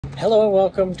Hello and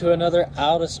welcome to another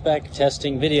out-of-spec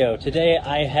testing video. Today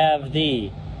I have the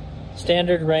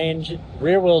standard range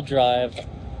rear-wheel drive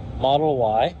Model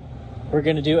Y. We're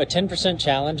going to do a 10%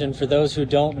 challenge, and for those who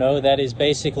don't know, that is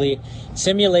basically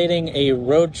simulating a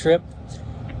road trip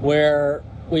where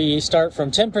we start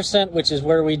from 10%, which is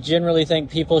where we generally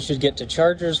think people should get to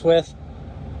chargers with,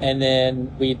 and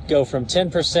then we go from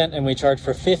 10% and we charge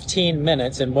for 15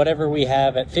 minutes, and whatever we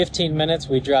have at 15 minutes,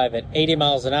 we drive at 80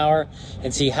 miles an hour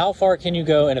and see how far can you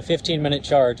go in a 15-minute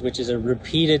charge, which is a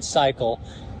repeated cycle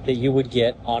that you would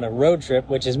get on a road trip,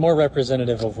 which is more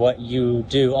representative of what you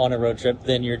do on a road trip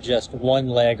than your just one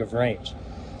leg of range.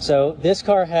 So this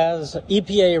car has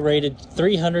EPA rated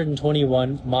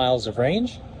 321 miles of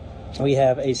range. We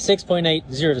have a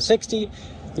 6.8 0 to 60.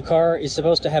 The car is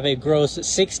supposed to have a gross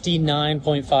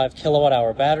 69.5 kilowatt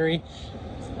hour battery.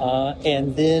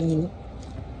 And then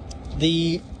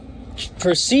the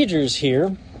procedures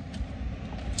here,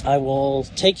 I will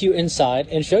take you inside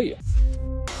and show you.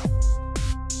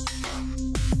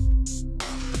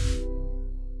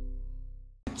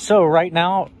 So right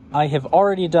now, I have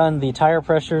already done the tire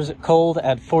pressures cold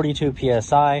at 42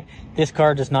 PSI. This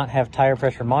car does not have tire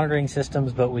pressure monitoring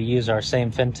systems, but we use our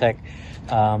same Fintech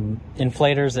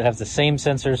inflators that have the same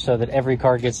sensors so that every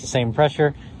car gets the same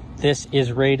pressure. This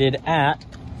is rated at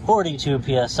 42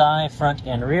 PSI front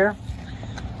and rear.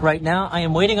 Right now, I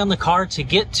am waiting on the car to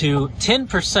get to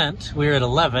 10%. We're at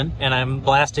 11, and I'm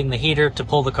blasting the heater to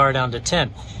pull the car down to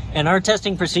 10. And our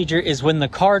testing procedure is when the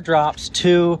car drops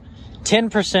to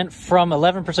 10% from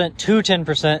 11% to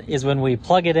 10% is when we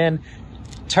plug it in,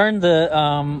 turn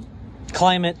the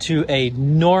climate to a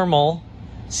normal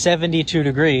 72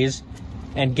 degrees,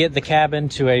 and get the cabin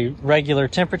to a regular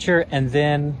temperature, and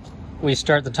then we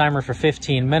start the timer for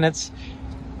 15 minutes.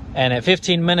 And at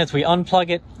 15 minutes, we unplug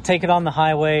it, take it on the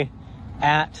highway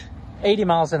at 80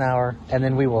 miles an hour, and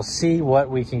then we will see what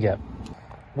we can get.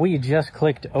 We just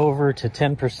clicked over to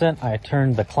 10%. I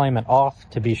turned the climate off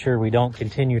to be sure we don't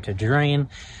continue to drain.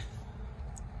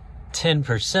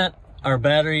 10%. Our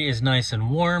battery is nice and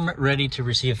warm, ready to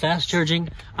receive fast charging.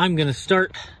 I'm going to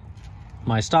start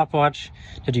my stopwatch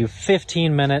to do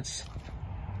 15 minutes,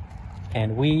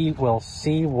 and we will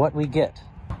see what we get.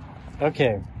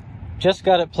 Okay, just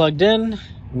got it plugged in.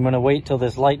 I'm going to wait till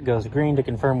this light goes green to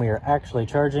confirm we are actually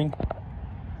charging.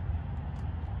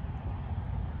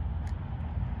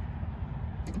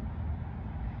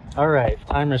 All right,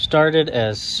 timer started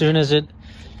as soon as it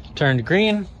turned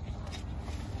green.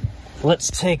 Let's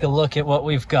take a look at what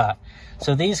we've got.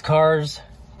 So these cars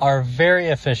are very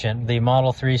efficient. The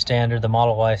Model 3 standard, the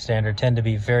Model Y standard tend to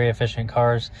be very efficient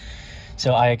cars.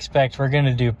 So I expect we're going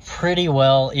to do pretty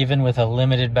well even with a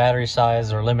limited battery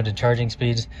size or limited charging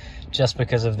speeds, just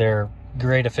because of their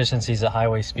great efficiencies at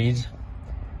highway speeds.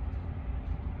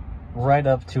 Right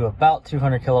up to about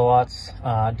 200 kilowatts.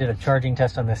 Did a charging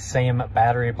test on the same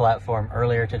battery platform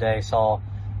earlier today. Saw,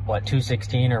 what,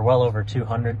 216 or well over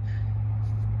 200.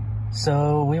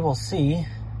 So we will see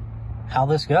how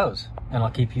this goes, and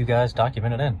I'll keep you guys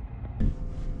documented in.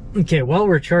 Okay, while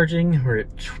we're charging, we're at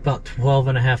about 12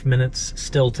 and a half minutes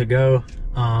still to go.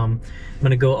 I'm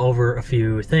going to go over a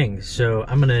few things. So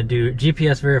I'm going to do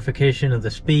GPS verification of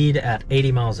the speed at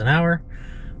 80 miles an hour.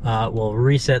 We'll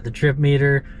reset the trip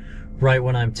meter right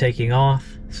when I'm taking off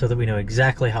so that we know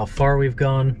exactly how far we've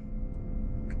gone.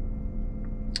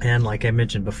 And like I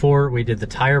mentioned before, we did the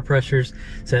tire pressures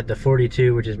set to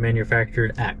 42, which is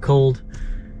manufactured at cold,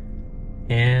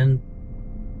 and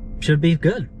should be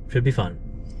good, should be fun.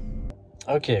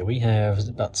 Okay, we have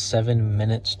about 7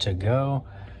 minutes to go,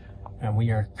 and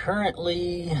we are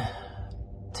currently,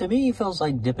 to me, feels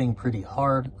like dipping pretty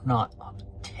hard. Not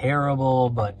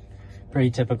terrible, but pretty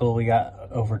typical. We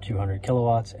got over 200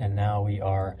 kilowatts, and now we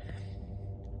are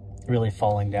really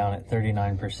falling down at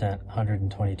 39%,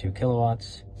 122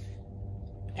 kilowatts,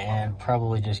 and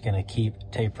probably just going to keep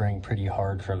tapering pretty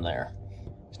hard from there.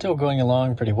 Still going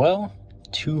along pretty well.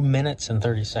 2 minutes and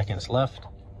 30 seconds left.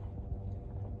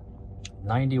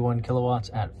 91 kilowatts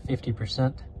at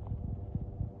 50%.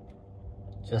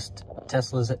 Just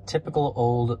Tesla's typical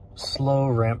old slow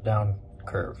ramp down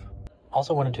curve.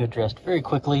 Also wanted to address very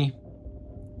quickly,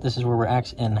 this is where we're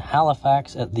at in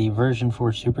Halifax at the version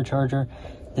 4 supercharger.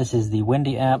 This is the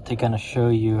Windy app to kind of show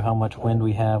you how much wind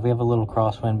we have. We have a little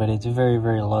crosswind, but it's very,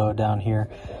 very low down here,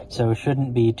 so it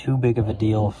shouldn't be too big of a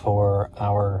deal for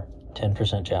our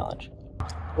 10% challenge.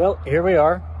 Well, here we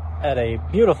are at a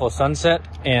beautiful sunset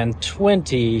and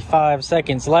 25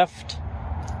 seconds left,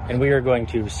 and we are going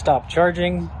to stop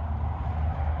charging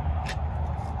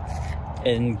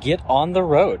and get on the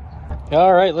road.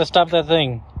 All right, let's stop that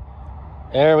thing.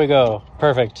 There we go.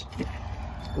 Perfect.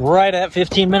 right at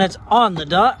 15 minutes on the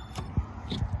dot.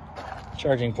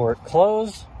 Charging port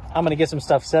closed. I'm gonna get some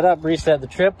stuff set up, reset the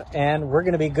trip, and we're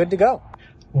gonna be good to go.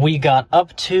 We got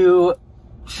up to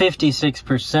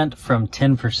 56% from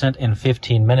 10% in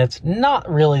 15 minutes. Not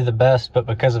really the best, but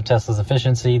because of Tesla's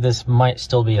efficiency, this might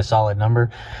still be a solid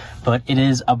number. But it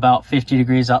is about 50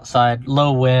 degrees outside,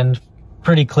 low wind,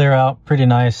 pretty clear out, pretty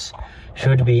nice.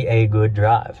 Should be a good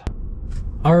drive.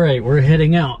 All right, we're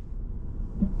heading out.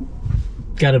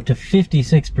 Got up to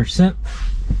 56%.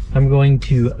 I'm going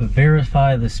to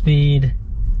verify the speed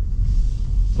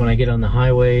when I get on the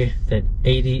highway that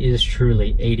 80 is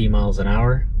truly 80 miles an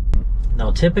hour.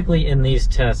 Now, typically in these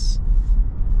tests,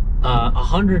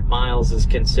 100 miles is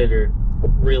considered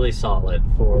really solid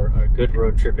for a good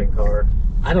road tripping car.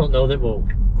 I don't know that we'll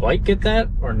quite get that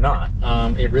or not.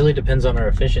 It really depends on our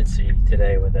efficiency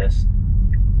today with this.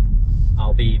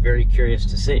 I'll be very curious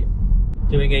to see.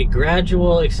 Doing a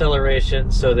gradual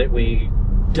acceleration so that we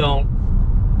don't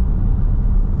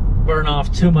burn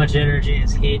off too much energy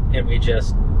as heat, and we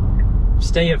just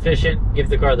stay efficient, give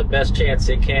the car the best chance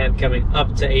it can coming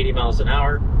up to 80 miles an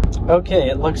hour. Okay,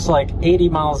 it looks like 80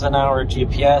 miles an hour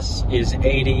GPS is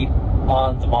 80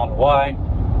 on the Model Y.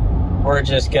 We're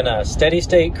just gonna steady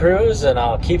state cruise, and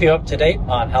I'll keep you up to date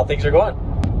on how things are going.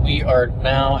 We are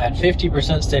now at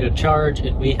 50% state of charge,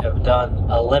 and we have done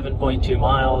 11.2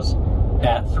 miles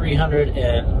at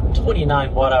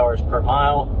 329 watt hours per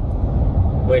mile,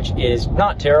 which is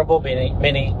not terrible,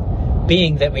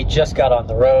 being that we just got on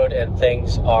the road and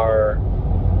things are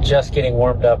just getting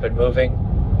warmed up and moving.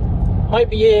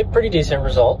 Might be a pretty decent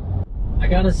result. I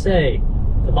gotta say,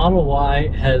 the Model Y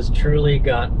has truly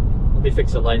gotten, let me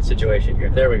fix the light situation here,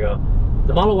 there we go.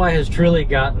 The Model Y has truly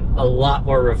gotten a lot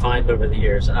more refined over the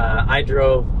years. I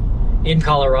drove in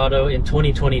Colorado in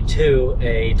 2022,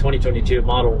 a 2022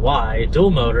 Model Y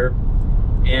dual motor,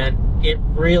 and it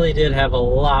really did have a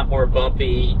lot more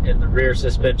bumpy in the rear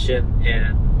suspension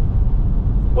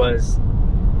and was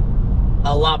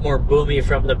a lot more boomy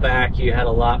from the back. You had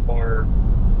a lot more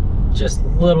just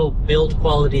little build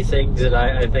quality things that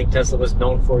I think Tesla was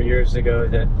known for years ago,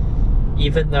 that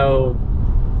even though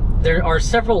there are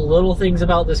several little things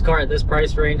about this car at this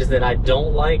price range that I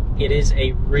don't like, it is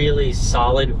a really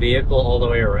solid vehicle all the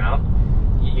way around.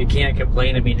 You can't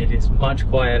complain. I mean, it is much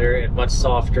quieter and much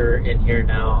softer in here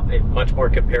now, and much more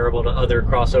comparable to other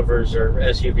crossovers or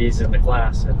SUVs in the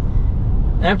class. And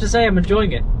I have to say, I'm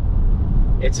enjoying it.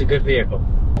 It's a good vehicle.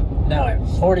 Now at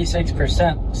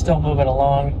 46%, still moving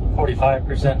along,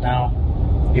 45% now.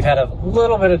 We've had a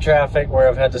little bit of traffic where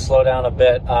I've had to slow down a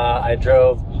bit. I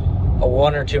drove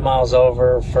 1 or 2 miles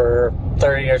over for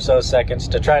 30 or so seconds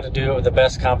to try to do the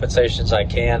best compensations I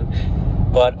can.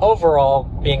 But overall,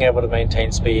 being able to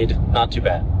maintain speed, not too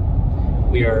bad.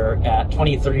 We are at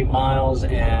 23 miles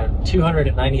and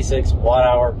 296 watt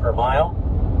hour per mile,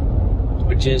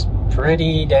 which is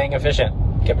pretty dang efficient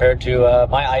compared to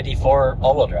my ID4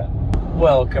 all-wheel drive.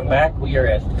 Welcome back. We are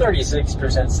at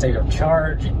 36% state of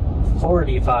charge,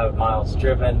 45 miles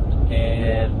driven,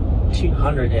 and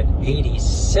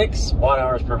 286 watt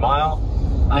hours per mile.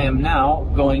 I am now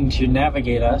going to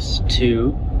navigate us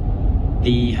to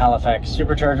the Halifax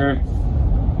Supercharger,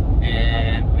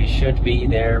 and we should be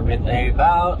there with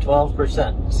about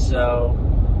 12%. So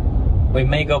we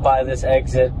may go by this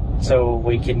exit so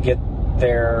we can get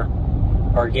there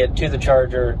or get to the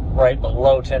charger right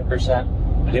below 10%,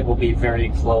 but it will be very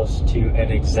close to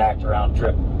an exact round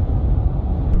trip.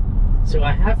 So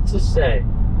I have to say,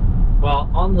 well,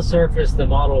 on the surface, the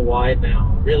Model Y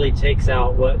now really takes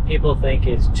out what people think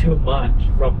is too much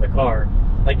from the car.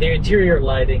 Like, the interior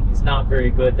lighting is not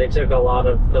very good. They took a lot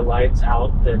of the lights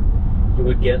out that you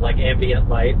would get, like ambient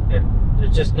light, and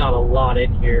there's just not a lot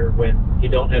in here when you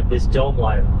don't have this dome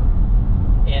light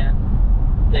on. And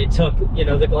they took, you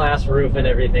know, the glass roof and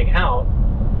everything out.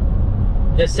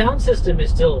 The sound system is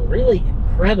still really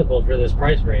incredible for this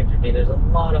price range. I mean, there's a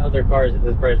lot of other cars at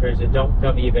this price range that don't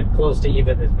come even close to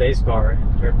even this base car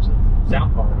in terms of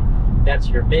sound quality. That's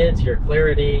your mids, your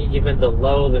clarity, even the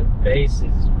low, the bass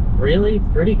is really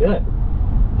pretty good.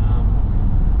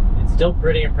 It's still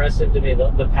pretty impressive to me,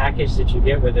 the package that you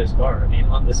get with this car. I mean,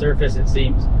 on the surface it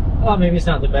seems, oh, maybe it's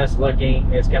not the best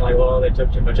looking, it's kind of like, well, they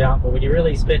took too much out, but when you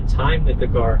really spend time with the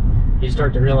car, you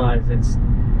start to realize it's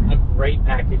a great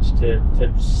package to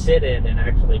sit in and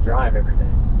actually drive every day.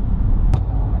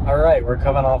 All right, we're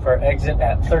coming off our exit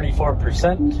at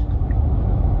 34%,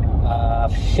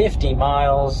 50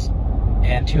 miles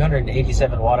and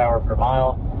 287 watt hour per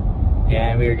mile.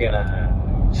 And we're gonna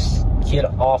just get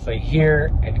off of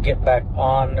here and get back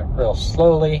on real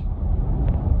slowly.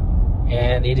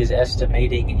 And it is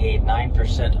estimating a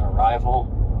 9% arrival.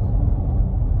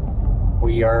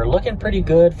 We are looking pretty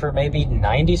good for maybe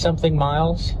 90 something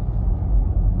miles.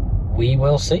 We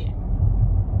will see.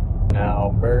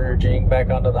 Now merging back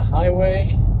onto the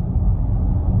highway.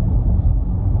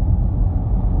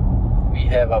 We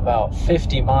have about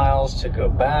 50 miles to go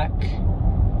back.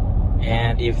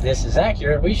 And if this is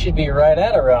accurate, we should be right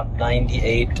at around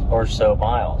 98 or so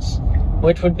miles,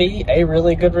 which would be a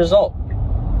really good result.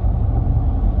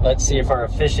 Let's see if our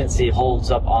efficiency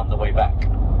holds up on the way back.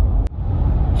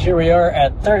 Here we are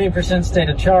at 30% state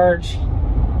of charge,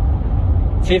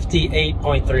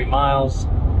 58.3 miles,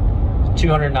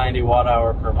 290 watt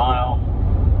hour per mile.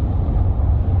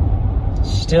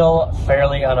 Still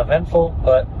fairly uneventful,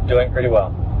 but doing pretty well.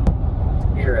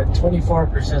 We're at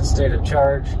 24% state of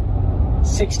charge,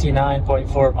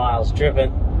 69.4 miles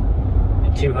driven,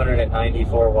 and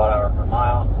 294 watt hour per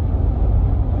mile.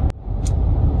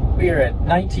 We are at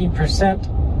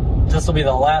 19%. This will be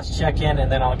the last check-in, and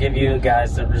then I'll give you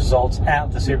guys the results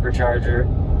at the supercharger.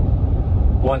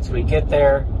 Once we get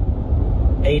there,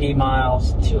 80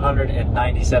 miles,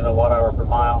 297 watt hour per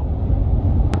mile.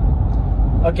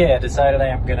 Okay, I decided I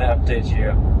am going to update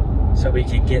you so we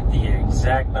can get the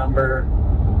exact number.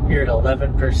 Here at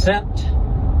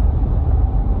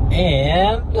 11%.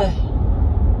 And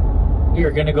we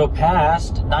are going to go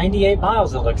past 98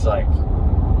 miles, it looks like.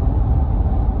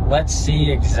 Let's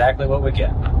see exactly what we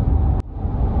get.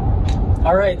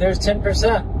 All right, there's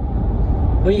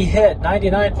 10%. We hit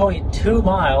 99.2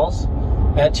 miles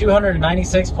at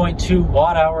 296.2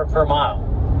 watt hour per mile.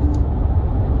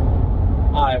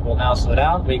 I will now slow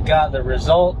down. We got the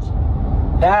result.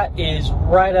 That is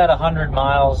right at 100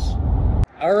 miles.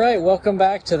 All right, welcome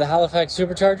back to the Halifax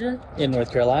Supercharger in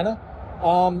North Carolina.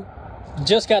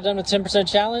 Just got done with 10%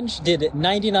 challenge. Did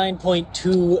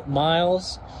 99.2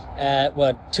 miles at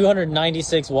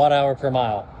 296 watt hour per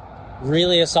mile.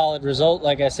 Really a solid result.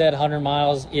 Like I said, 100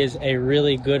 miles is a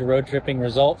really good road tripping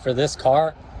result for this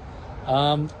car.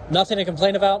 Nothing to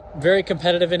complain about. Very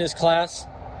competitive in his class.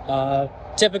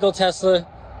 Typical Tesla,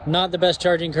 not the best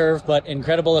charging curve, but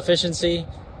incredible efficiency.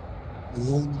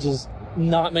 Just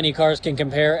not many cars can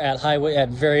compare at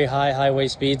very high highway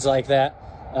speeds like that.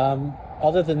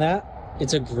 Other than that,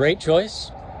 it's a great choice,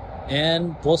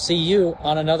 and we'll see you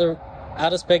on another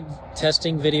out-of-spec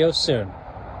testing video soon.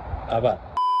 Bye-bye.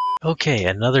 Okay,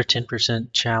 another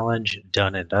 10% challenge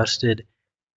done and dusted.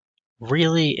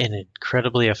 Really an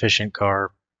incredibly efficient car.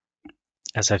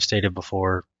 As I've stated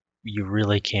before, you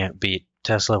really can't beat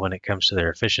Tesla when it comes to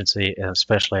their efficiency, and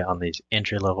especially on these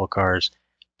entry-level cars.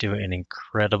 Do an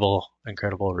incredible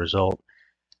result.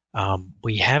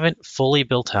 We haven't fully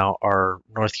built out our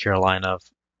North Carolina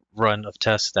run of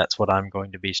tests. That's what I'm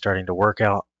going to be starting to work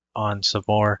out on some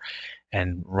more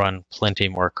and run plenty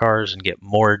more cars and get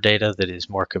more data that is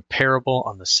more comparable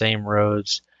on the same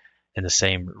roads in the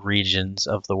same regions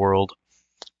of the world.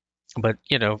 But,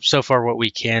 you know, so far what we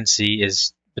can see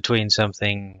is between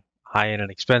something high-end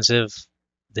and expensive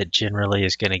that generally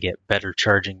is going to get better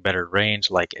charging, better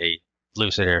range, like a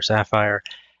Lucid Air Sapphire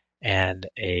and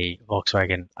a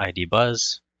Volkswagen ID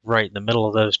Buzz. Right in the middle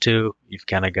of those two, you've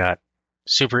kind of got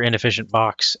super inefficient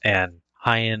box and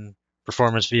high-end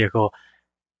performance vehicle.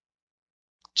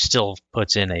 Still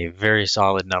puts in a very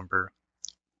solid number.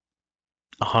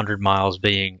 100 miles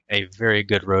being a very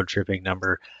good road tripping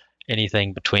number.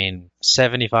 Anything between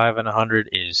 75 and 100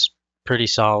 is pretty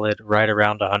solid. Right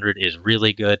around 100 is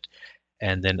really good.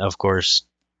 And then, of course,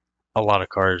 a lot of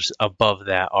cars above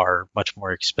that are much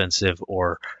more expensive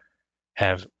or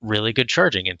have really good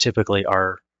charging and typically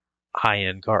are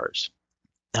high-end cars.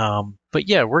 But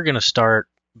yeah, we're going to start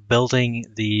building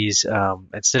these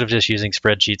instead of just using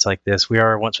spreadsheets like this.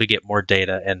 Once we get more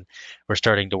data, and we're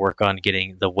starting to work on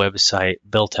getting the website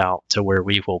built out to where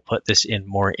we will put this in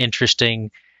more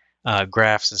interesting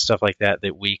graphs and stuff like that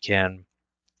we can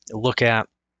look at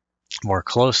more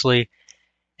closely,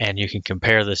 and you can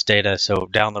compare this data. So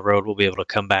down the road, we'll be able to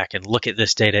come back and look at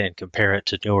this data and compare it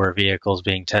to newer vehicles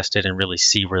being tested and really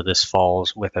see where this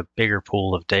falls with a bigger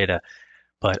pool of data.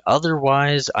 But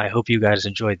otherwise, I hope you guys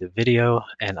enjoyed the video,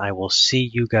 and I will see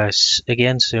you guys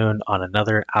again soon on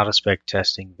another out-of-spec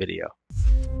testing video.